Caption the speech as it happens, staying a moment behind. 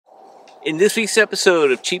In this week's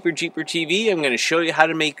episode of Cheaper Jeeper TV, I'm going to show you how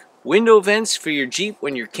to make window vents for your Jeep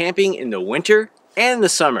when you're camping in the winter and the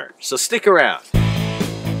summer. So stick around.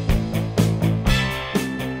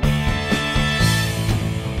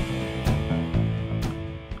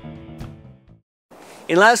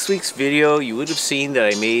 In last week's video, you would have seen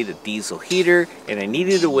that I made a diesel heater and I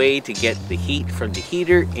needed a way to get the heat from the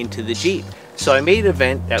heater into the Jeep. So I made a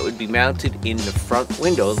vent that would be mounted in the front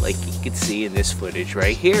window like you can see in this footage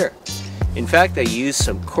right here. In fact, I used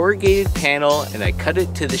some corrugated panel and I cut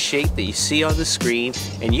it to the shape that you see on the screen,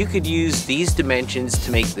 and you could use these dimensions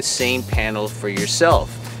to make the same panel for yourself.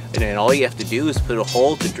 And then all you have to do is put a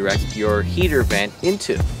hole to direct your heater vent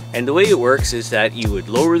into. And the way it works is that you would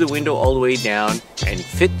lower the window all the way down and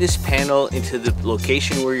fit this panel into the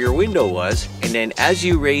location where your window was, and then as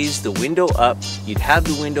you raise the window up, you'd have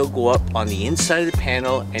the window go up on the inside of the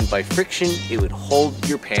panel, and by friction it would hold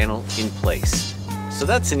your panel in place. So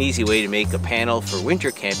that's an easy way to make a panel for winter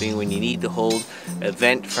camping when you need to hold a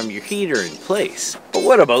vent from your heater in place. But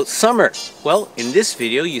what about summer? Well, in this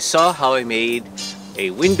video you saw how I made a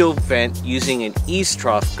window vent using an eaves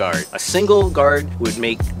trough guard. A single guard would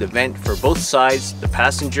make the vent for both sides, the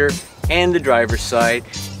passenger and the driver's side.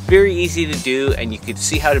 Very easy to do, and you could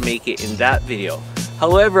see how to make it in that video.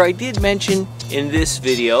 However, I did mention in this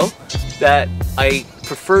video that I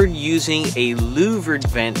preferred using a louvered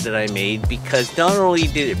vent that I made, because not only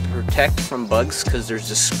did it protect from bugs because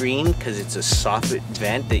there's a screen, because it's a soffit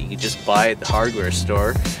vent that you can just buy at the hardware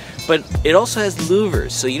store, but it also has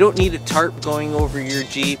louvers, so you don't need a tarp going over your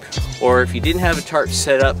Jeep, or if you didn't have a tarp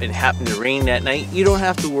set up and it happened to rain that night, you don't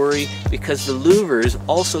have to worry, because the louvers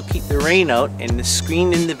also keep the rain out and the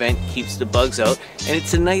screen in the vent keeps the bugs out, and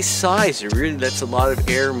it's a nice size. It really lets a lot of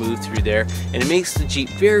air move through there, and it makes the Jeep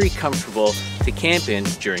very comfortable to camp in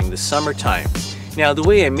during the summertime. Now, the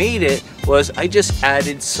way I made it was I just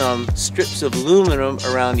added some strips of aluminum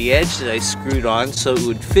around the edge that I screwed on so it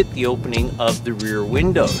would fit the opening of the rear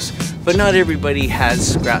windows. But not everybody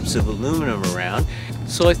has scraps of aluminum around,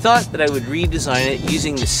 so I thought that I would redesign it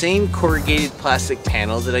using the same corrugated plastic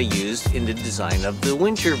panel that I used in the design of the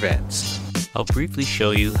winter vents. I'll briefly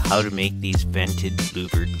show you how to make these vented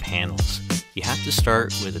louvered panels. You have to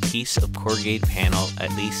start with a piece of corrugated panel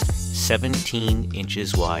at least 17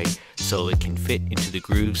 inches wide so it can fit into the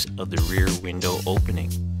grooves of the rear window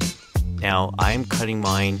opening. Now I'm cutting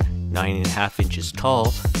mine 9.5 inches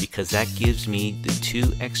tall because that gives me the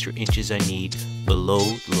 2 extra inches I need below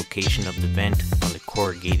the location of the vent on the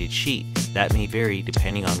corrugated sheet. That may vary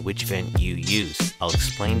depending on which vent you use. I'll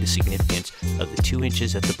explain the significance of the 2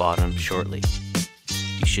 inches at the bottom shortly.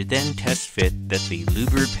 You should then test fit that the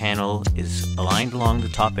louvered panel is aligned along the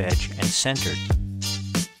top edge and centered.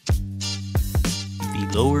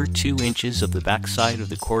 The lower 2 inches of the backside of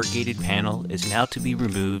the corrugated panel is now to be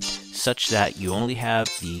removed such that you only have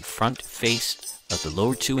the front face of the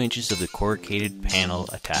lower 2 inches of the corrugated panel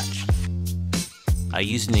attached. I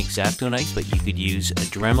used an X-Acto knife, but you could use a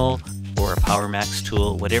Dremel or a Power Max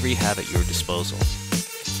tool, whatever you have at your disposal.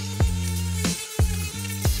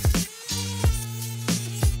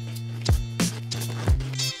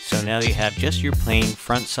 So now you have just your plain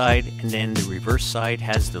front side, and then the reverse side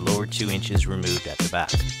has the lower 2 inches removed at the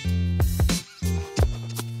back.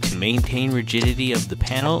 To maintain rigidity of the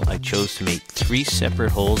panel, I chose to make 3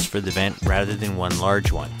 separate holes for the vent rather than one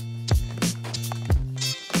large one.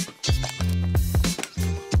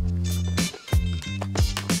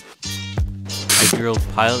 I drilled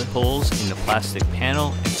pilot holes in the plastic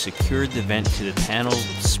panel and secured the vent to the panel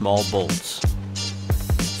with small bolts.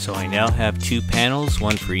 So I now have 2 panels,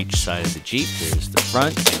 one for each side of the Jeep. There's the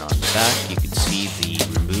front, and on the back you can see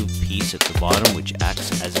the removed piece at the bottom which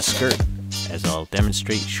acts as a skirt, as I'll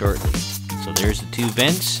demonstrate shortly. So there's the 2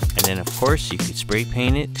 vents, and then of course you could spray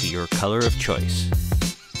paint it to your color of choice.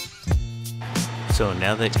 So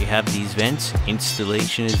now that you have these vents,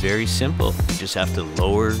 installation is very simple. You just have to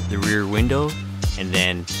lower the rear window and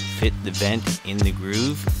then fit the vent in the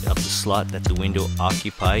groove of the slot that the window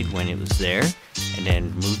occupied when it was there, and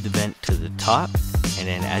then move the vent to the top, and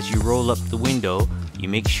then as you roll up the window you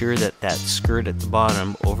make sure that that skirt at the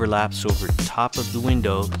bottom overlaps over top of the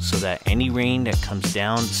window so that any rain that comes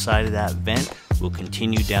down the side of that vent will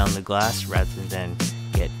continue down the glass rather than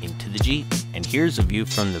get into the Jeep. And here's a view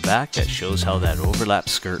from the back that shows how that overlap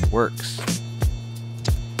skirt works.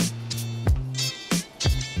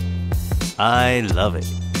 I love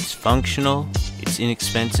it. It's functional, it's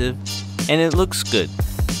inexpensive, and it looks good.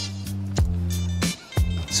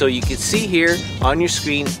 So you can see here on your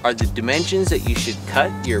screen are the dimensions that you should cut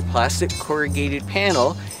your plastic corrugated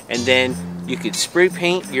panel, and then You could spray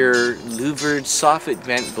paint your louvered soffit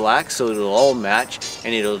vent black so it'll all match,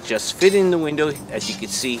 and it'll just fit in the window as you can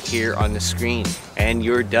see here on the screen, and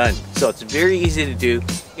you're done. So it's very easy to do.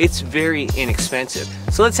 It's very inexpensive.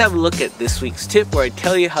 So let's have a look at this week's tip where I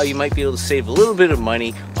tell you how you might be able to save a little bit of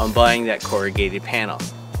money on buying that corrugated panel.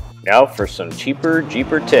 Now for some cheaper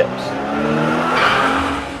Jeeper tips.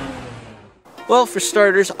 Well, for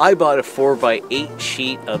starters, I bought a 4x8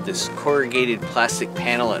 sheet of this corrugated plastic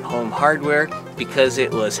panel at Home Hardware because it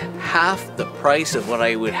was half the price of what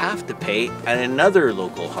I would have to pay at another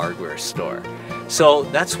local hardware store. So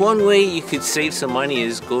that's one way you could save some money,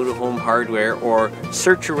 is go to Home Hardware or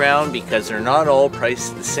search around because they're not all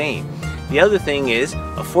priced the same. The other thing is,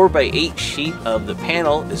 a 4x8 sheet of the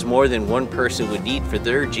panel is more than one person would need for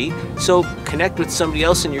their Jeep, so connect with somebody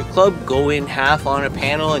else in your club, go in half on a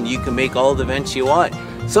panel, and you can make all the vents you want.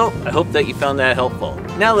 So I hope that you found that helpful.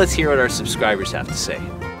 Now let's hear what our subscribers have to say.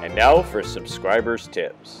 And now for subscribers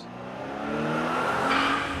tips.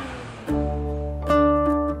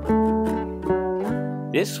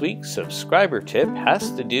 This week's subscriber tip has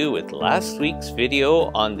to do with last week's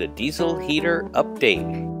video on the diesel heater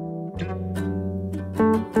update.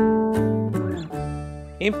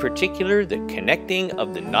 In particular, the connecting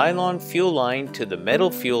of the nylon fuel line to the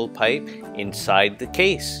metal fuel pipe inside the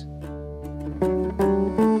case.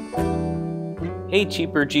 Hey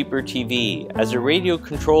Cheaper Jeeper TV, as a radio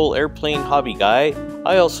control airplane hobby guy,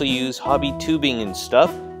 I also use hobby tubing and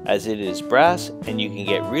stuff, as it is brass and you can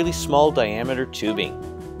get really small diameter tubing.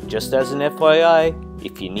 Just as an FYI,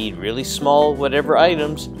 if you need really small whatever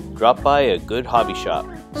items, drop by a good hobby shop.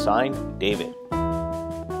 Signed, David.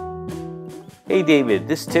 Hey David,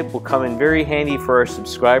 this tip will come in very handy for our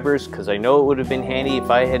subscribers because I know it would have been handy if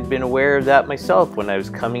I had been aware of that myself when I was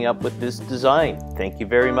coming up with this design. Thank you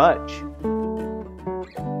very much.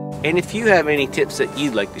 And if you have any tips that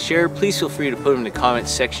you'd like to share, please feel free to put them in the comments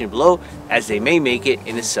section below, as they may make it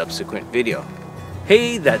in a subsequent video.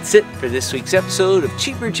 Hey, that's it for this week's episode of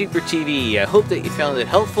Cheaper Jeeper TV. I hope that you found it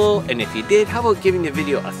helpful, and if you did, how about giving the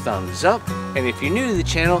video a thumbs up? And if you're new to the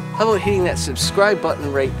channel, how about hitting that subscribe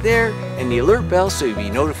button right there and the alert bell so you'll be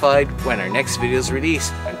notified when our next video is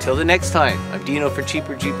released. Until the next time, I'm Dino for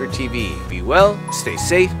Cheaper Jeeper TV. Be well, stay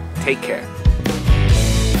safe, take care.